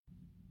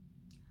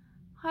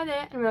Hi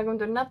there, and welcome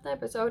to another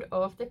episode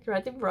of The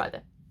Creative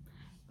Writer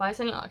by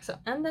Sani Laakso,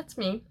 and that's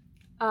me.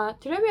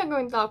 Today we are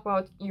going to talk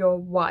about your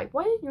why.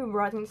 Why are you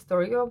writing the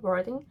story you're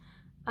writing?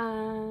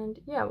 And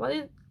yeah,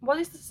 what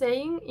is the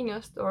saying in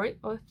your story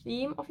or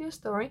theme of your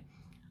story?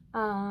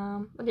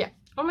 But yeah,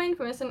 all my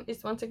information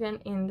is once again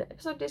in the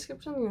episode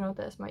description. You know,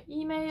 there's my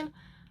email,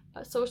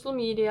 social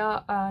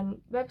media, and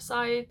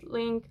website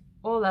link,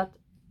 all that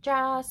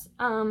jazz.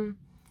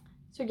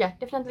 So yeah,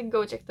 definitely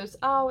go check those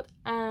out,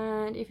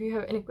 and if you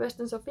have any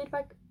questions or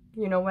feedback,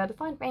 you know where to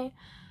find me.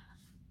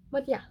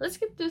 But yeah, let's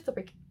get to the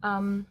topic.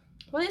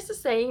 What is the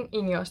saying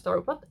in your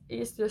story? What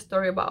is your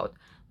story about?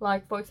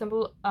 Like, for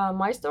example,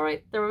 my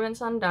story, The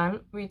Revenge Undone,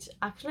 which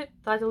actually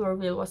title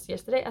reveal was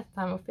yesterday at the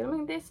time of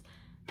filming this.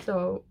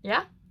 So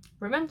yeah,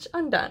 Revenge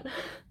Undone.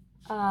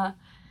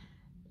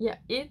 Yeah,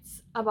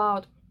 it's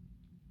about,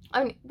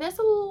 I mean,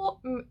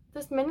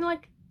 there's many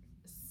like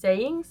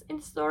sayings in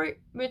the story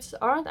which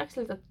aren't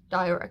actually that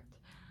direct.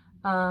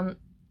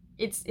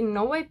 It's in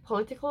no way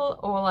political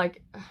or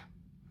like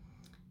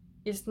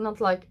it's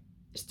not like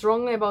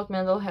strongly about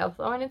mental health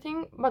or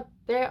anything, but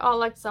there are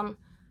like some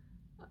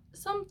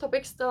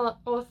topics that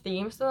or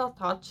themes that are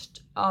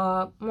touched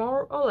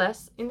more or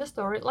less in the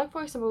story, like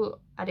for example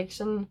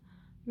addiction,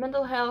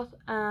 mental health,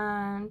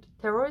 and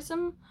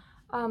terrorism.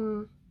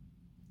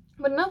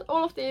 But not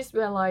all of these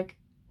were like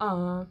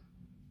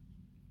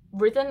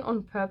written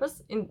on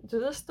purpose into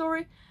the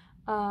story.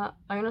 I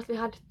honestly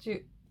had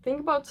to think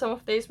about some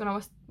of these when I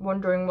was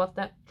wondering what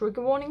the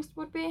trigger warnings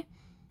would be,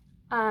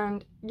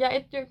 and yeah,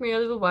 it took me a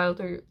little while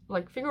to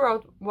like figure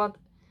out what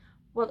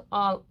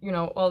are, you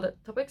know, all the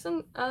topics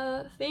and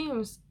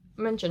themes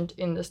mentioned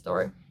in the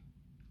story.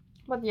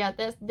 But yeah,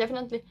 there's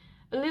definitely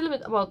a little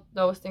bit about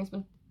those things,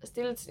 but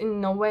still it's in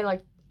no way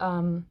like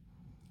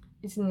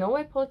it's in no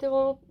way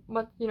political.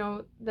 But you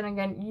know, then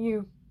again,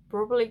 you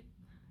probably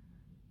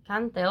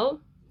can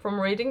tell from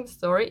reading the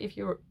story, if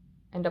you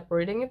end up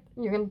reading it,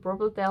 you can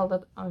probably tell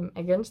that I'm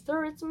against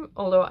terrorism,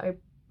 although I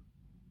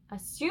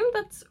assume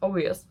that's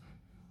obvious.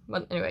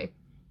 But anyway,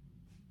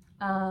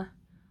 I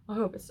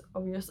hope it's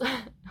obvious.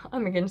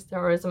 I'm against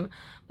terrorism.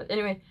 But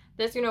anyway,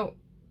 there's, you know,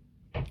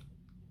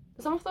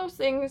 some of those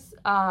things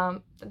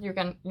that you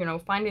can, you know,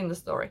 find in the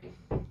story.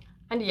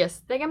 And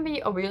yes, they can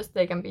be obvious,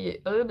 they can be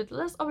a little bit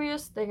less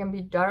obvious, they can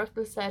be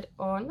directly said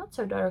or not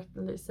so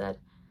directly said.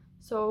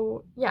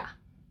 So yeah,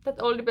 that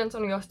all depends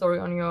on your story,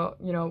 on your,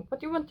 you know,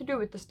 what you want to do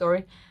with the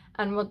story,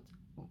 and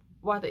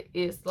what it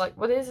is like,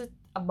 what is it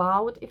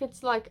about. If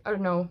it's like, I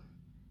don't know,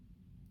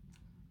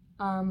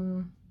 I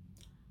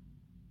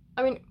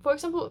mean, for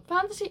example,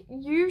 fantasy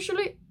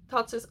usually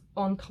touches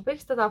on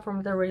topics that are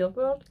from the real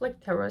world,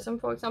 like terrorism,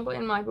 for example,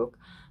 in my book,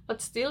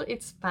 but still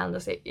it's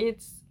fantasy.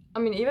 It's, I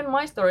mean, even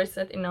my story is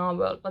set in our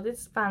world, but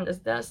it's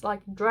fantasy. There's like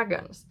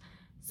dragons,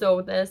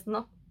 so there's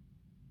not,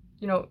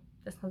 you know,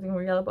 there's nothing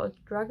real about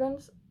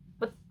dragons,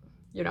 but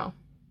you know.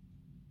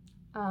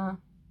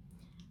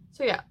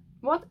 So yeah,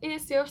 what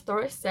is your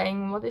story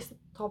saying? What is the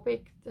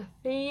topic, the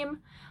theme?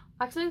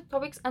 Actually, the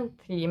topics and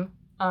theme.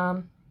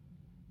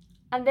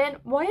 And then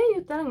why are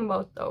you telling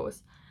about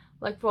those?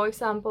 Like for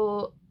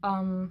example,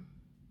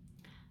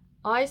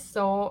 I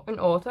saw an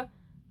author.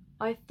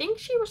 I think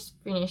she was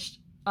Finnish,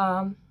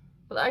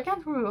 but I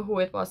can't remember who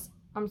it was.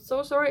 I'm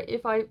so sorry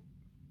if I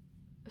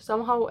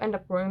somehow end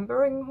up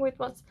remembering who it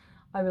was.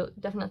 I will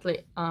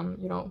definitely,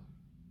 you know,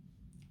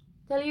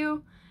 let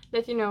you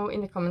know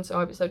in the comments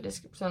or episode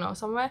description or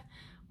somewhere,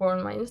 or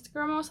on my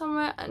Instagram or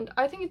somewhere. And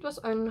I think it was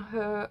on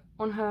her,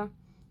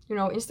 you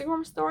know,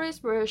 Instagram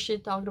stories, where she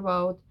talked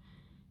about,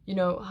 you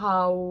know,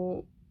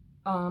 how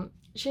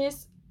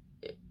she's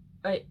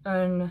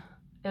an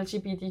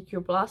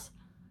LGBTQ plus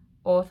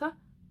author.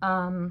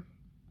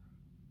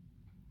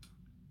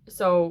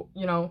 So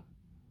you know,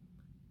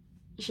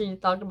 she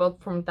talked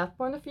about from that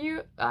point of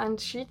view, and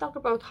she talked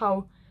about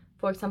how,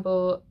 for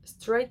example,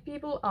 straight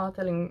people are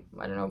telling,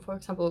 I don't know, for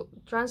example,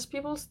 trans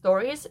people's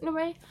stories in a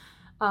way.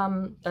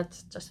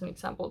 That's just an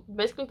example.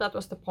 Basically, that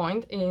was the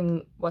point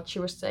in what she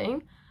was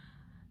saying.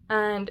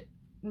 And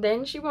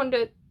then she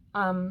wondered,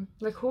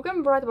 like, who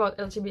can write about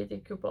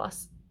LGBTQ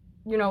plus,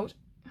 you know,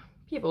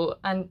 people,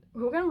 and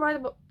who can write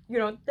about, you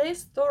know, their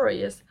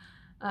stories.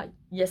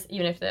 Yes,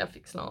 even if they are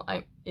fictional,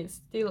 it's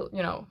still,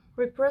 you know,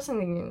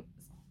 representing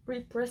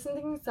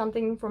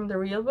something from the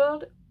real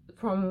world,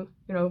 from,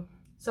 you know,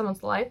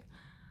 someone's life,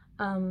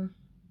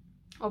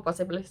 or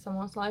possibly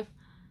someone's life.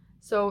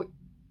 So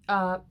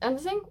and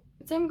the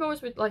same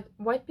goes with like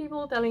white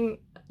people telling,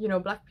 you know,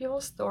 black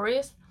people's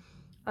stories.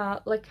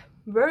 Like,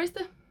 where is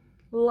the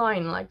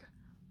line? Like,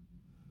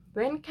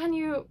 when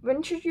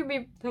should you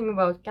be thinking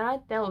about, can I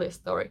tell this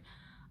story?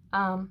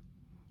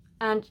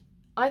 And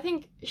I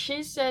think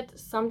she said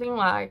something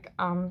like,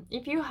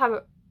 if you have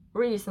a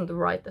reason to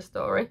write the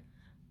story,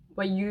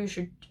 where you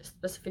should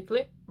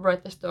specifically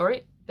write the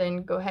story,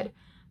 then go ahead.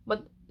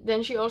 But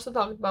then she also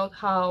talked about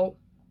how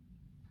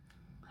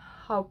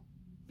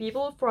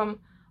people from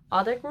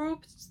other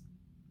groups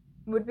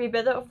would be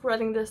better off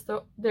writing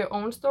their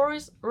own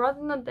stories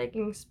rather than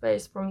taking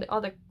space from the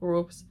other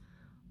group's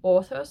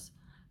authors.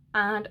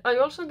 And I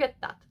also get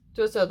that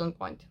to a certain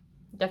point,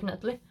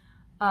 definitely.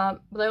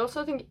 But I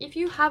also think if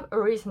you have a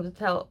reason to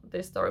tell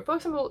this story, for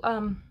example,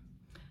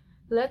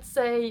 let's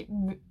say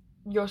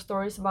your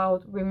story is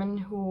about women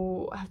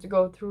who have to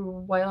go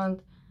through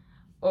violent,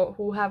 or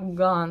who have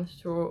gone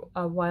through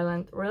a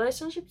violent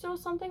relationships or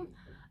something.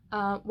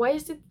 Why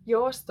is it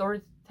your story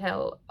to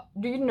tell?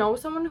 Do you know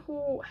someone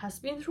who has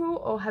been through,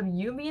 or have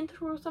you been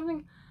through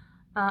something?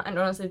 And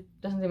honestly, it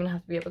doesn't even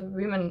have to be about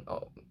women,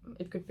 or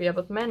it could be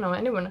about men or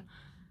anyone,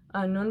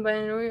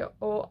 non-binary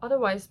or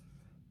otherwise.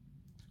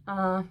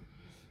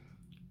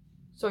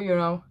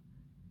 So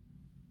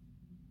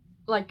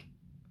like,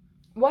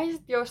 why is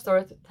it your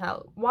story to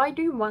tell? Why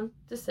do you want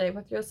to say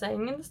what you're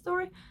saying in the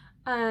story?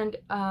 And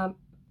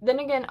then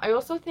again, I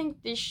also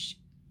think this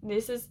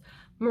is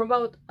more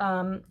about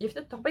if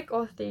the topic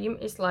or theme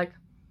is like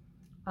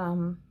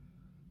kind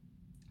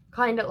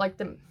of like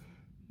the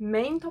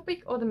main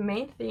topic or the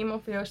main theme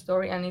of your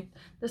story, and if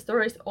the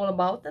story is all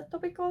about that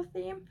topic or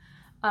theme,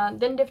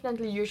 then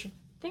definitely you should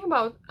think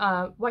about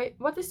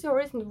what is your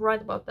reason to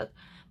write about that.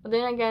 But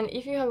then again,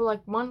 if you have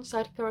like one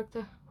side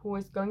character who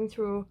is going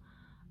through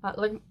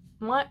like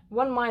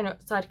one minor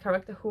side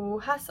character who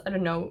has, I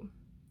don't know,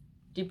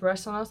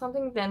 depression or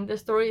something, then the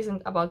story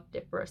isn't about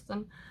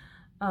depression.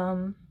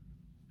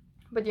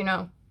 But you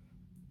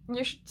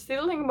should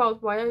still think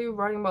about why are you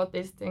writing about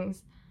these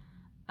things,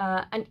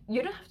 and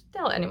you don't have to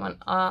tell anyone.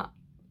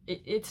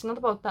 It's not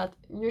about that.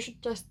 You should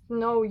just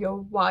know your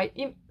why,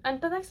 and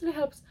that actually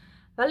helps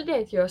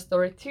validate your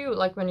story too,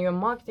 like when you're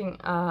marketing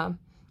and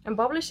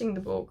publishing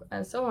the book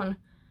and so on.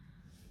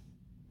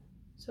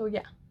 So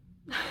yeah.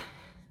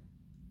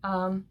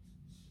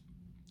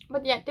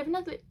 But yeah,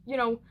 definitely,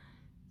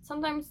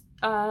 sometimes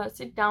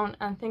sit down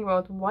and think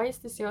about why is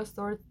this your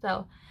story to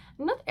tell.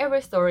 Not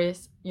every story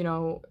is,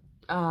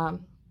 that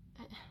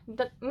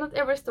not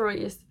every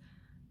story is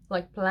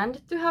like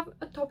planned to have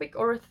a topic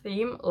or a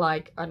theme,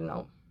 like, I don't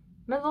know,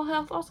 mental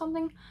health or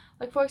something.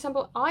 Like, for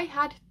example, I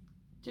had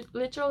to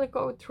literally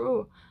go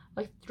through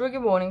like trigger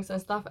warnings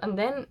and stuff, and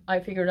then I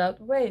figured out,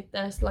 wait,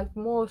 there's like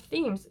more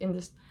themes in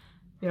this,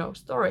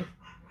 story.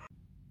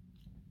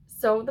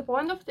 So the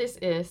point of this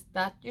is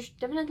that you should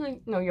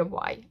definitely know your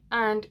why,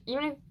 and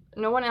even if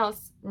no one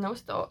else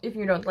knows, though, if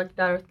you don't like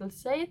directly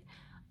say it,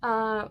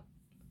 I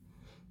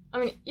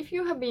mean, if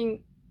you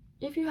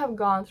have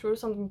gone through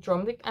something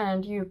traumatic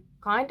and you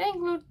kind of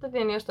include that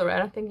in your story, I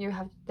don't think you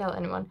have to tell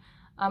anyone.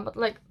 But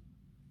like,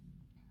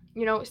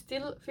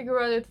 still figure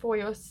out it for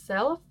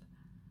yourself.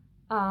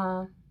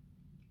 Why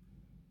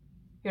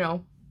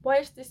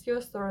is this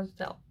your story to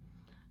tell?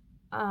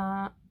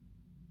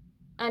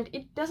 And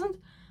it doesn't,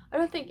 I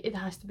don't think it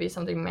has to be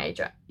something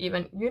major.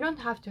 Even you don't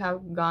have to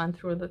have gone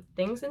through the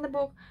things in the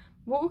book.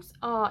 Books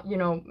are,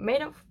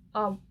 made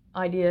of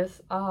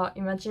ideas,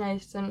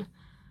 imagination.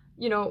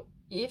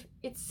 If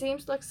it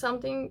seems like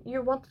something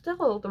you want to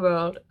tell the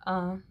world,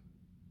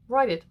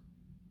 write it.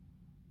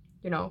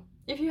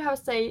 If you have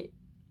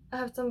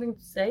something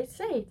to say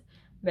it,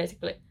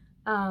 basically.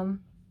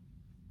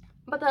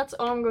 But that's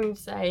all I'm going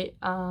to say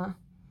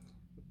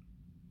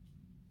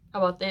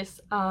about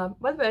this.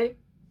 By the way,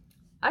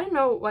 I don't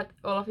know what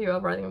all of you are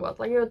writing about,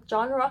 like your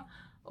genre,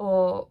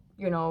 or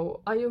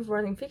are you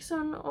writing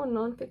fiction or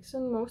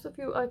non-fiction? Most of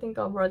you, I think,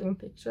 are writing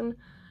fiction,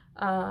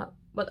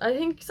 but I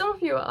think some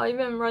of you are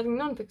even writing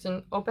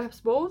non-fiction, or perhaps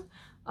both.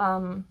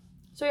 So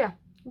yeah,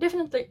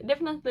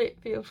 definitely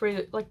feel free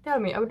to tell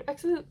me. I would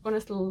actually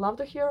honestly love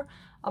to hear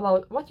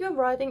about what you're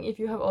writing, if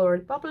you have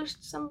already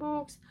published some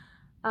books,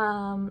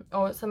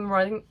 or some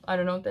writing, I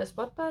don't know, there's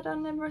Wattpad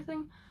and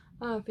everything.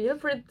 Feel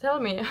free to tell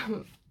me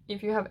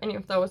if you have any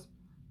of those.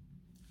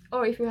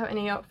 Or if you have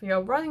any of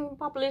your writing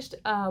published,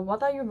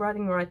 what are you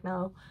writing right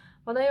now?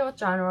 What are your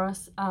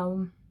genres?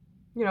 Feel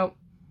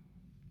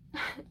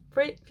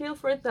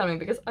free to tell me,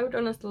 because I would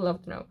honestly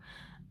love to know.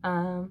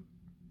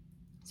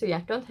 So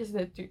yeah, don't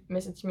hesitate to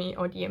message me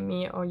or DM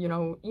me or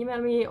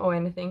email me or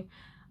anything.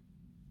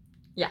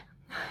 Yeah,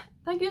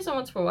 thank you so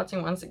much for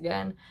watching once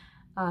again.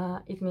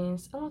 It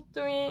means a lot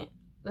to me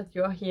that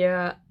you're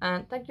here,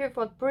 and thank you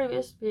for the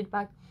previous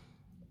feedback.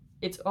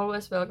 It's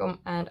always welcome,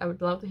 and I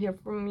would love to hear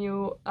from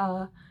you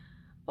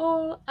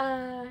all.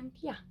 And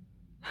yeah,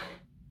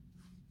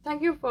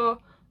 thank you for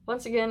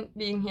once again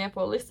being here,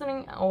 for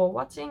listening or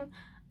watching,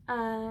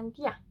 and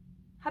yeah,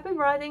 happy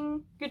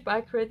writing.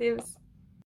 Goodbye, creatives.